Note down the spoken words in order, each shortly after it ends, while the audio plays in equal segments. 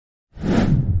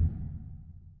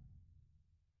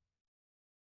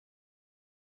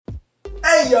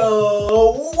Hey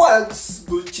yo, what's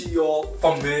good to your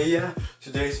familia?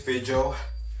 Today's video,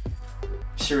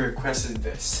 she requested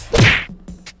this. You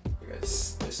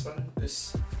guys, this one,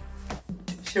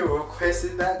 she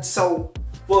requested that, so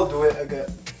we'll do it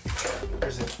again.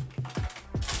 Where's it?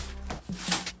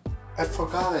 I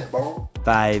forgot it, bro.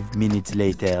 5 minutes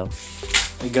later.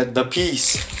 I got the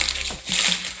piece.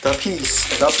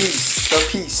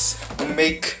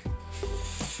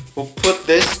 We'll put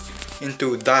this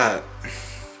into that.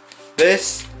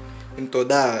 This into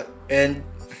that. And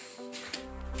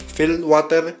fill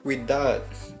water with that.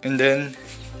 And then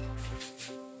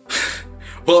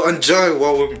we'll enjoy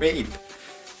what we made.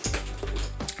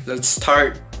 Let's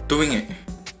start doing it.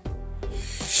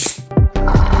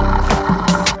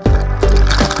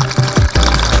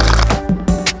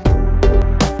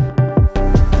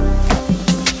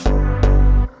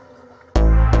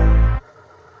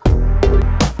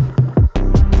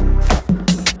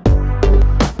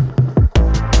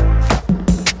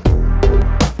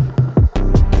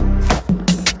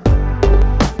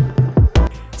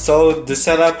 So the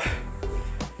setup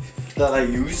that I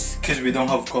use, because we don't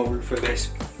have cover for this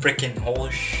freaking whole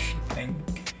thing,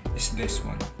 is this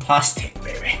one. Plastic,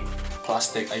 baby.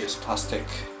 Plastic, I use plastic.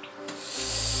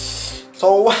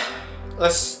 So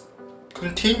let's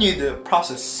continue the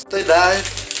process.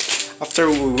 After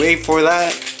we wait for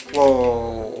that,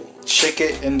 we'll shake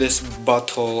it in this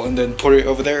bottle and then put it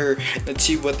over there. Let's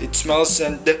see what it smells,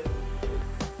 and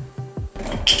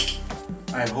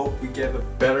I hope we get a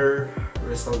better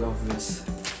result of this.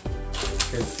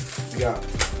 We got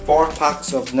 4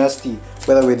 packs of Nasty.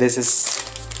 By the way, this is,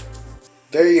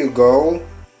 there you go,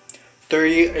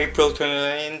 30 April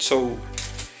 29, so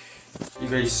you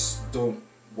guys don't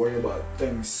worry about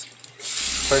things.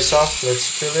 First off, let's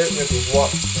fill it with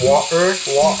water.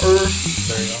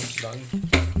 There you go, done.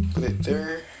 Put it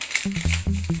there.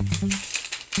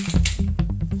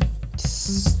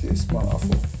 Still smell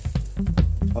awful.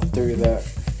 After that,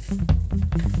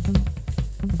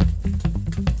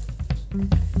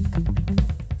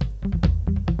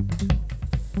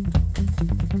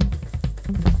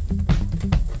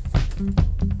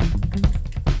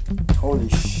 holy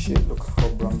shit, look how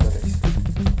brown that is.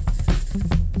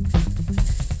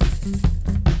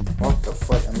 What the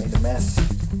fuck, I made a mess.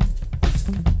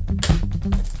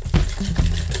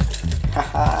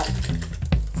 Haha.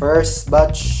 First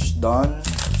batch done.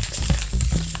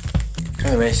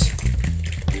 Anyways.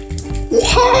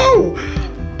 Wow!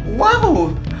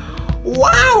 Wow!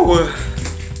 Wow!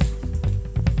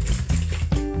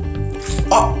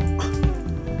 Oh!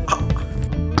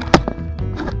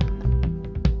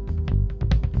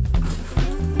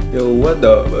 Yo, what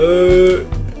the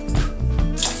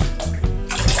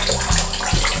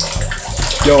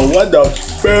Yo, what the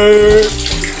fuck?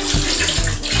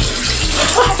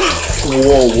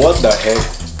 Whoa, what the heck?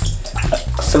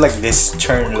 I feel like this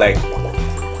turned like,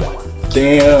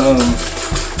 damn.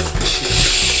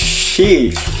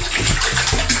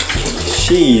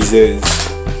 Jesus.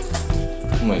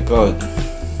 Oh my god.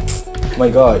 Oh my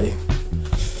god.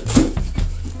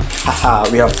 Haha,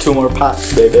 we have 2 more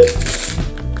packs, baby.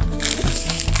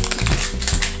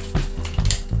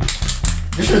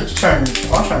 You should turn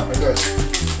wash out like this.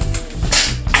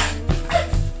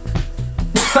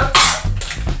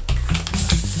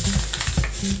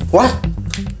 What?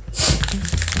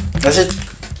 That's it.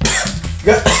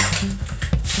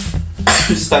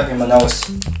 Stuck in my nose.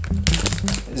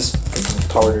 This freaking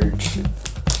powdered shit.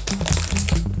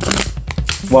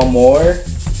 One more. I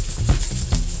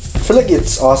feel like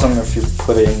it's awesome if you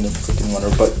put it in the freaking water,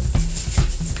 but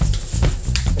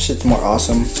this shit's more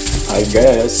awesome, I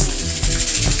guess.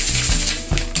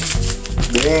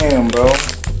 Damn, bro.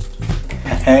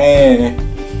 Hey,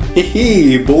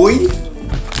 hee, boy.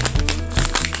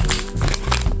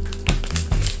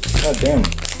 God damn.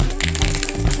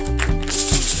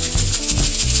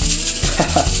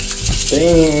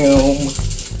 Damn.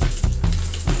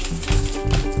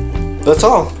 That's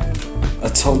all.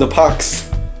 That's all the packs.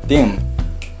 Damn.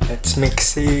 Let's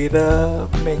mix it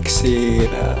up, baby.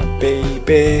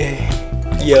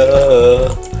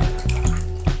 Yeah.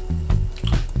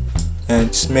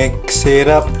 Let's mix it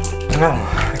up.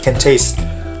 Oh, I can taste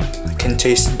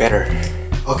better.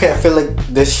 Okay, I feel like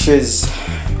this is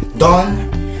done.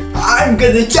 I'm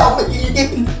gonna jump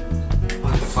in.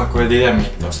 What the fuck? Where did I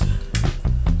make those? I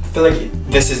feel like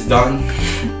this is done,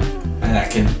 and I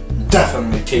can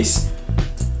definitely taste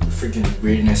the freaking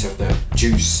weirdness of the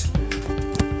juice.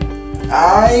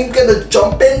 I'm gonna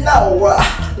jump in now.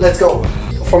 Let's go.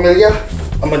 Familiar?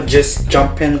 I'm gonna just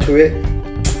jump into it.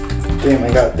 Damn,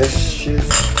 I got this shit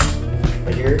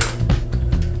right here.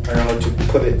 I don't know how to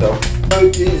put it though. Oh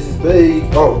Jesus, babe.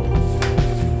 Oh,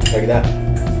 like that.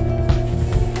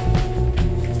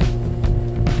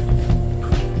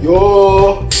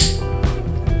 Yo.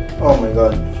 Oh my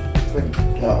god.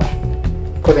 No.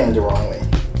 Putting it the wrong way.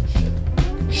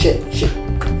 Shit.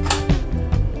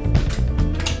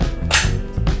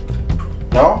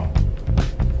 No?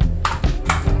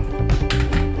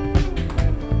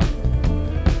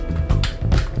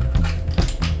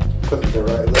 Put it the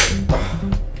right way.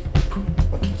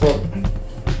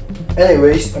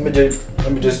 Anyways, let me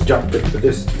just jump into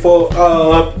this. 4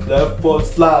 up, left 4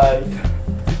 slide.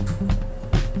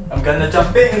 I'm gonna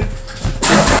jump in.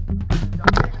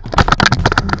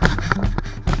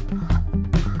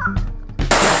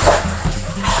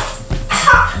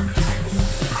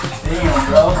 Damn,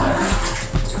 bro.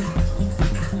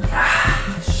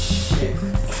 Shit.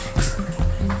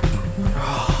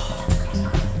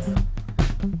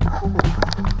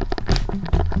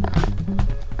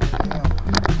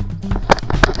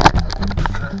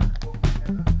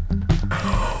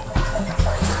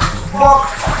 Fuck!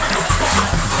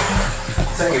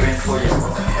 It's only been 4 years,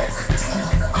 what the heck?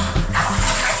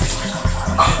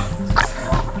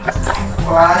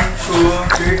 1, 2,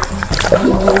 3. I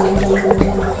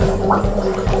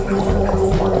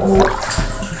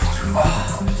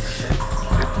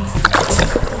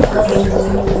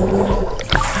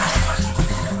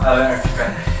don't know if you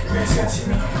guys can see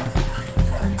me.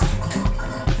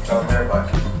 Down there, but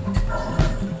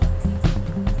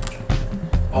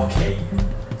okay.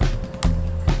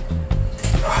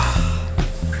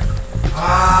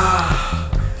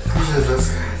 This looks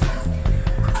good.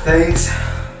 Thanks.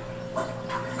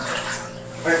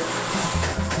 Wait.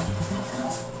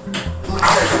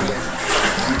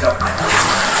 Let me jump.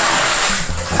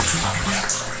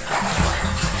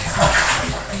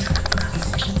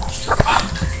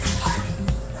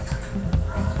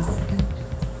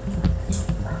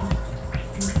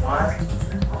 One,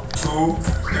 2,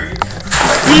 3.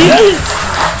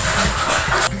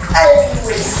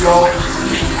 Anyways, yo.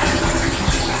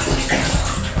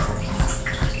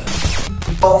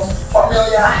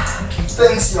 Familia,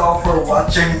 thanks y'all for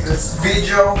watching this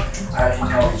video. I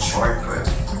know it's short, but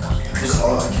this is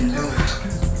all I can do.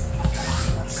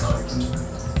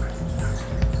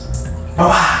 Bye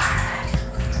bye.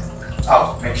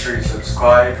 Oh, make sure you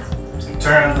subscribe,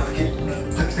 turn on the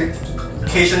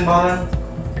notification button,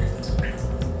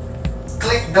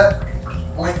 click that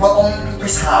like button.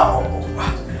 Peace out.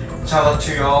 Shout out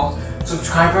to y'all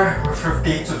subscriber. We're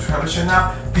 50 subscribers right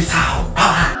now. Peace out.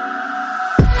 Bye.